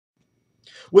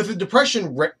With the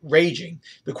Depression raging,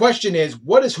 the question is,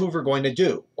 what is Hoover going to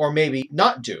do, or maybe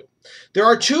not do? There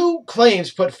are two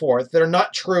claims put forth that are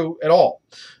not true at all.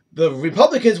 The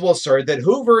Republicans will assert that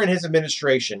Hoover and his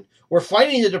administration were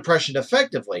fighting the Depression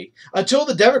effectively until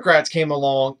the Democrats came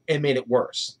along and made it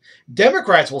worse.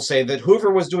 Democrats will say that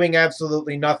Hoover was doing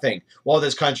absolutely nothing while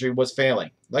this country was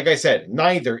failing. Like I said,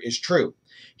 neither is true.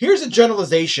 Here's a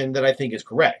generalization that I think is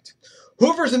correct.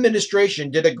 Hoover's administration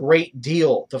did a great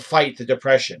deal to fight the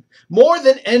Depression, more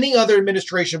than any other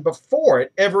administration before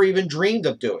it ever even dreamed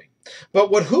of doing. But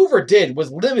what Hoover did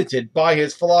was limited by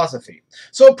his philosophy,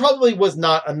 so it probably was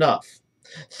not enough.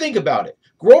 Think about it.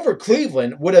 Grover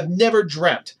Cleveland would have never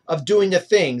dreamt of doing the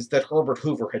things that Herbert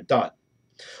Hoover had done.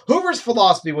 Hoover's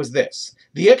philosophy was this: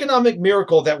 the economic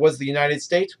miracle that was the United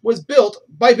States was built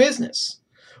by business.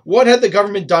 What had the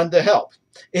government done to help?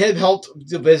 It had helped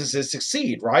the businesses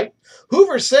succeed, right?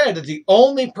 Hoover said that the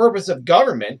only purpose of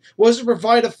government was to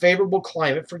provide a favorable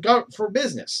climate for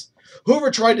business.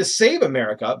 Hoover tried to save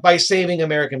America by saving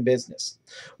American business.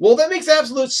 Well, that makes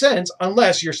absolute sense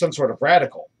unless you're some sort of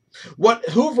radical. What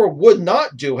Hoover would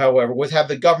not do, however, was have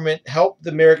the government help the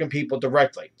American people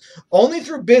directly. Only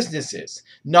through businesses,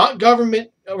 not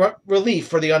government relief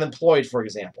for the unemployed, for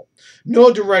example.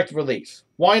 No direct relief.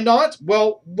 Why not?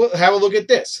 Well, have a look at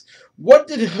this. What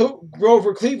did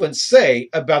Grover Cleveland say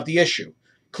about the issue?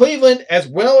 Cleveland, as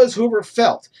well as Hoover,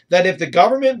 felt that if the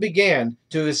government began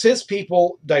to assist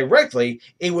people directly,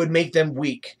 it would make them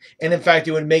weak. And in fact,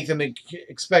 it would make them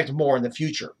expect more in the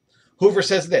future. Hoover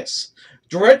says this: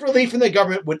 direct relief from the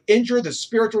government would injure the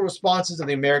spiritual responses of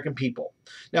the American people.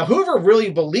 Now, Hoover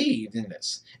really believed in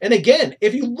this. And again,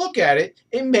 if you look at it,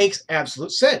 it makes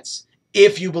absolute sense,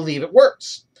 if you believe it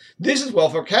works. This is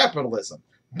welfare capitalism.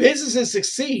 Businesses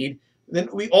succeed, then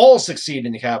we all succeed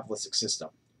in the capitalistic system.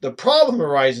 The problem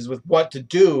arises with what to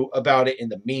do about it in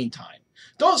the meantime.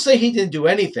 Don't say he didn't do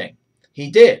anything. He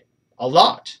did. A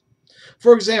lot.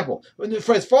 For example,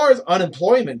 as far as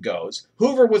unemployment goes,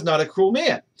 Hoover was not a cruel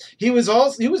man. He was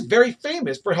very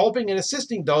famous for helping and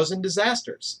assisting those in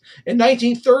disasters. In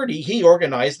 1930, he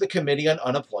organized the Committee on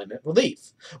Unemployment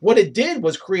Relief. What it did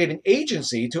was create an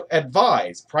agency to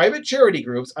advise private charity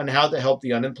groups on how to help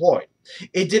the unemployed.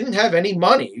 It didn't have any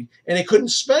money, and it couldn't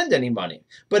spend any money,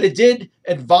 but it did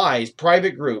advise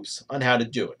private groups on how to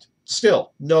do it.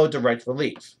 Still, no direct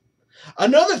relief.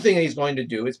 Another thing he's going to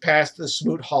do is pass the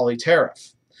Smoot-Hawley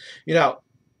tariff.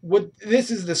 This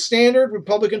is the standard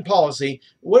Republican policy.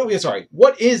 What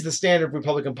is the standard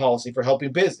Republican policy for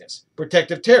helping business?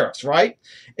 Protective tariffs, right?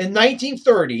 In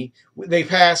 1930, they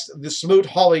passed the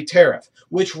Smoot-Hawley tariff,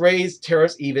 which raised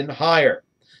tariffs even higher.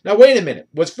 Now, wait a minute.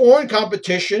 Was foreign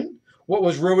competition what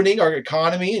was ruining our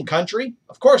economy and country?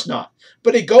 Of course not.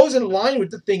 But it goes in line with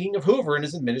the thinking of Hoover and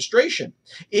his administration.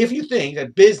 If you think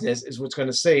that business is what's going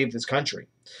to save this country,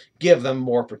 give them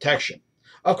more protection.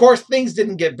 Of course, things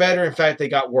didn't get better. In fact, they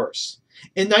got worse.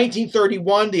 In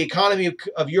 1931, the economy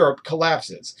of Europe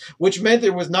collapses, which meant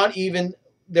there was now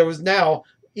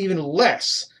even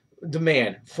less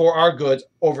demand for our goods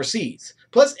overseas.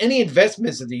 Plus, any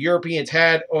investments that the Europeans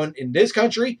had in this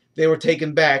country, they were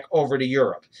taken back over to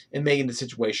Europe and making the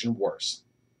situation worse.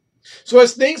 So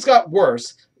as things got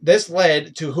worse, this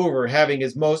led to Hoover having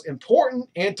his most important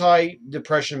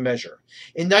anti-depression measure.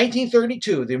 In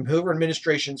 1932, the Hoover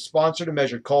administration sponsored a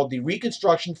measure called the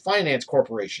Reconstruction Finance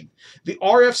Corporation. The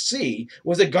RFC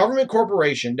was a government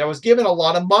corporation that was given a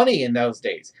lot of money in those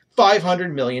days,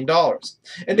 $500 million.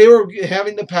 And they were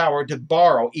having the power to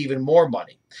borrow even more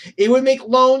money. It would make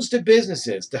loans to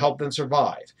businesses to help them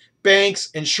survive. Banks,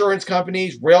 insurance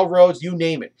companies, railroads, you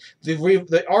name it. The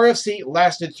RFC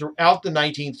lasted throughout the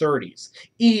 1930s,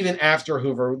 even after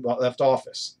Hoover left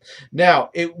office.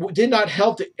 Now, it did not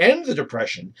help to end the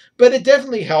Depression, but it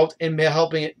definitely helped in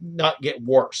helping it not get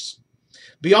worse.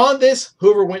 Beyond this,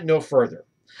 Hoover went no further.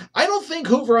 I don't think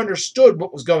Hoover understood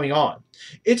what was going on.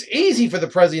 It's easy for the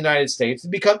President of the United States to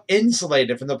become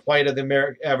insulated from the plight of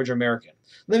the average American.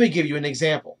 Let me give you an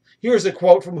example. Here's a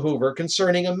quote from Hoover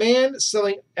concerning a man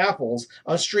selling apples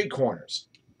on street corners.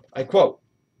 I quote,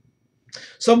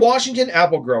 "Some Washington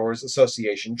Apple Growers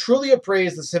Association truly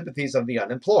appraised the sympathies of the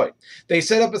unemployed. They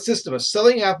set up a system of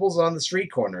selling apples on the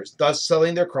street corners, thus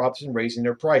selling their crops and raising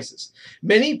their prices.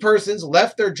 Many persons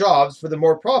left their jobs for the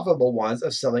more profitable ones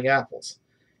of selling apples."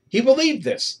 He believed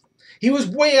this. He was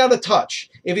way out of touch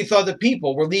if he thought that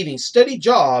people were leaving steady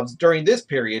jobs during this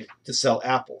period to sell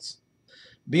apples.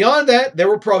 Beyond that, there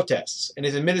were protests, and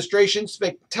his administration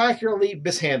spectacularly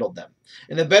mishandled them.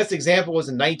 And the best example was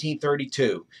in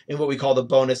 1932, in what we call the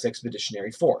Bonus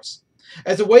Expeditionary Force.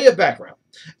 As a way of background,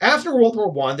 after World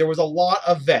War I, there was a lot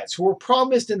of vets who were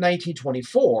promised in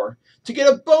 1924 to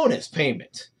get a bonus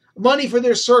payment, money for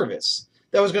their service,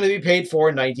 that was going to be paid for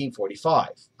in 1945.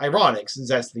 Ironic, since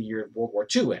that's the year World War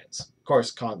II ends. Of course,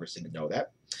 Congress didn't know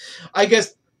that. I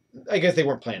guess they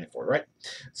weren't planning for it, right?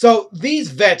 So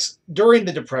these vets, during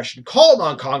the Depression, called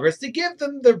on Congress to give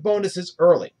them their bonuses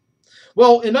early.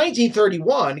 Well, in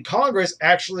 1931, Congress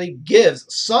actually gives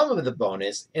some of the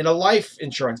bonus in a life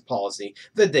insurance policy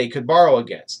that they could borrow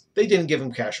against. They didn't give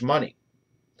them cash money.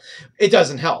 It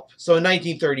doesn't help. So in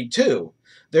 1932,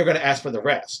 they're going to ask for the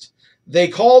rest. They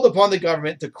called upon the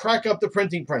government to crack up the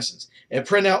printing presses and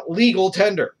print out legal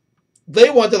tender. They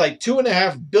wanted like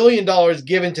 $2.5 billion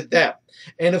given to them.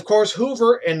 And of course,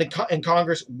 Hoover and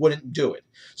Congress wouldn't do it.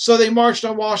 So they marched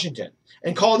on Washington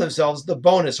and called themselves the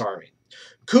Bonus Army.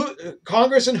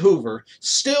 Congress and Hoover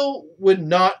still would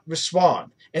not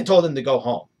respond and told them to go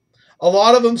home. A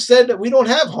lot of them said that we don't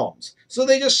have homes, so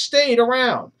they just stayed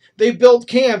around. They built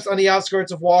camps on the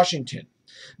outskirts of Washington.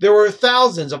 There were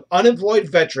thousands of unemployed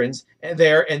veterans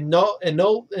there, and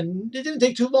it didn't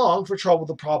take too long for trouble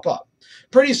to pop up.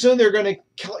 Pretty soon they're going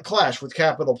to clash with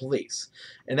Capitol Police.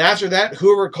 And after that,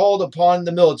 Hoover called upon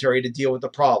the military to deal with the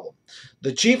problem.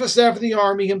 The Chief of Staff of the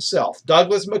Army himself,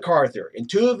 Douglas MacArthur, and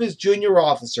two of his junior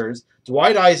officers,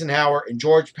 Dwight Eisenhower and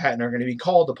George Patton, are going to be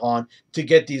called upon to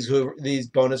get these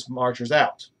bonus marchers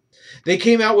out. They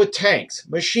came out with tanks,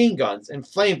 machine guns, and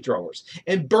flamethrowers,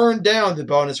 and burned down the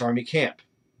Bonus Army camp.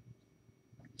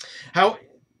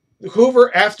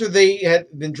 Hoover, after they had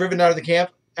been driven out of the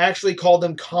camp, actually called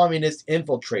them communist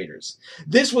infiltrators.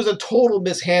 This was a total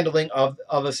mishandling of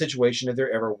a situation if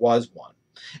there ever was one.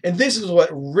 And this is what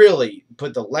really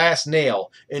put the last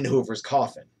nail in Hoover's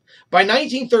coffin. By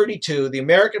 1932, the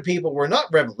American people were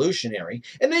not revolutionary,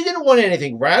 and they didn't want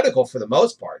anything radical for the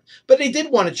most part, but they did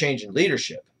want a change in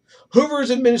leadership.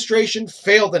 Hoover's administration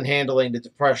failed in handling the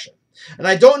Depression. And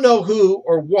I don't know who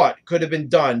or what could have been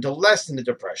done to lessen the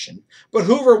Depression, but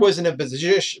Hoover was in a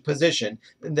position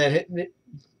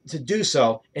to do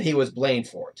so, and he was blamed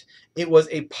for it. It was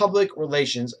a public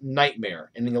relations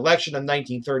nightmare. In the election of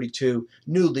 1932,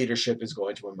 new leadership is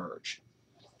going to emerge.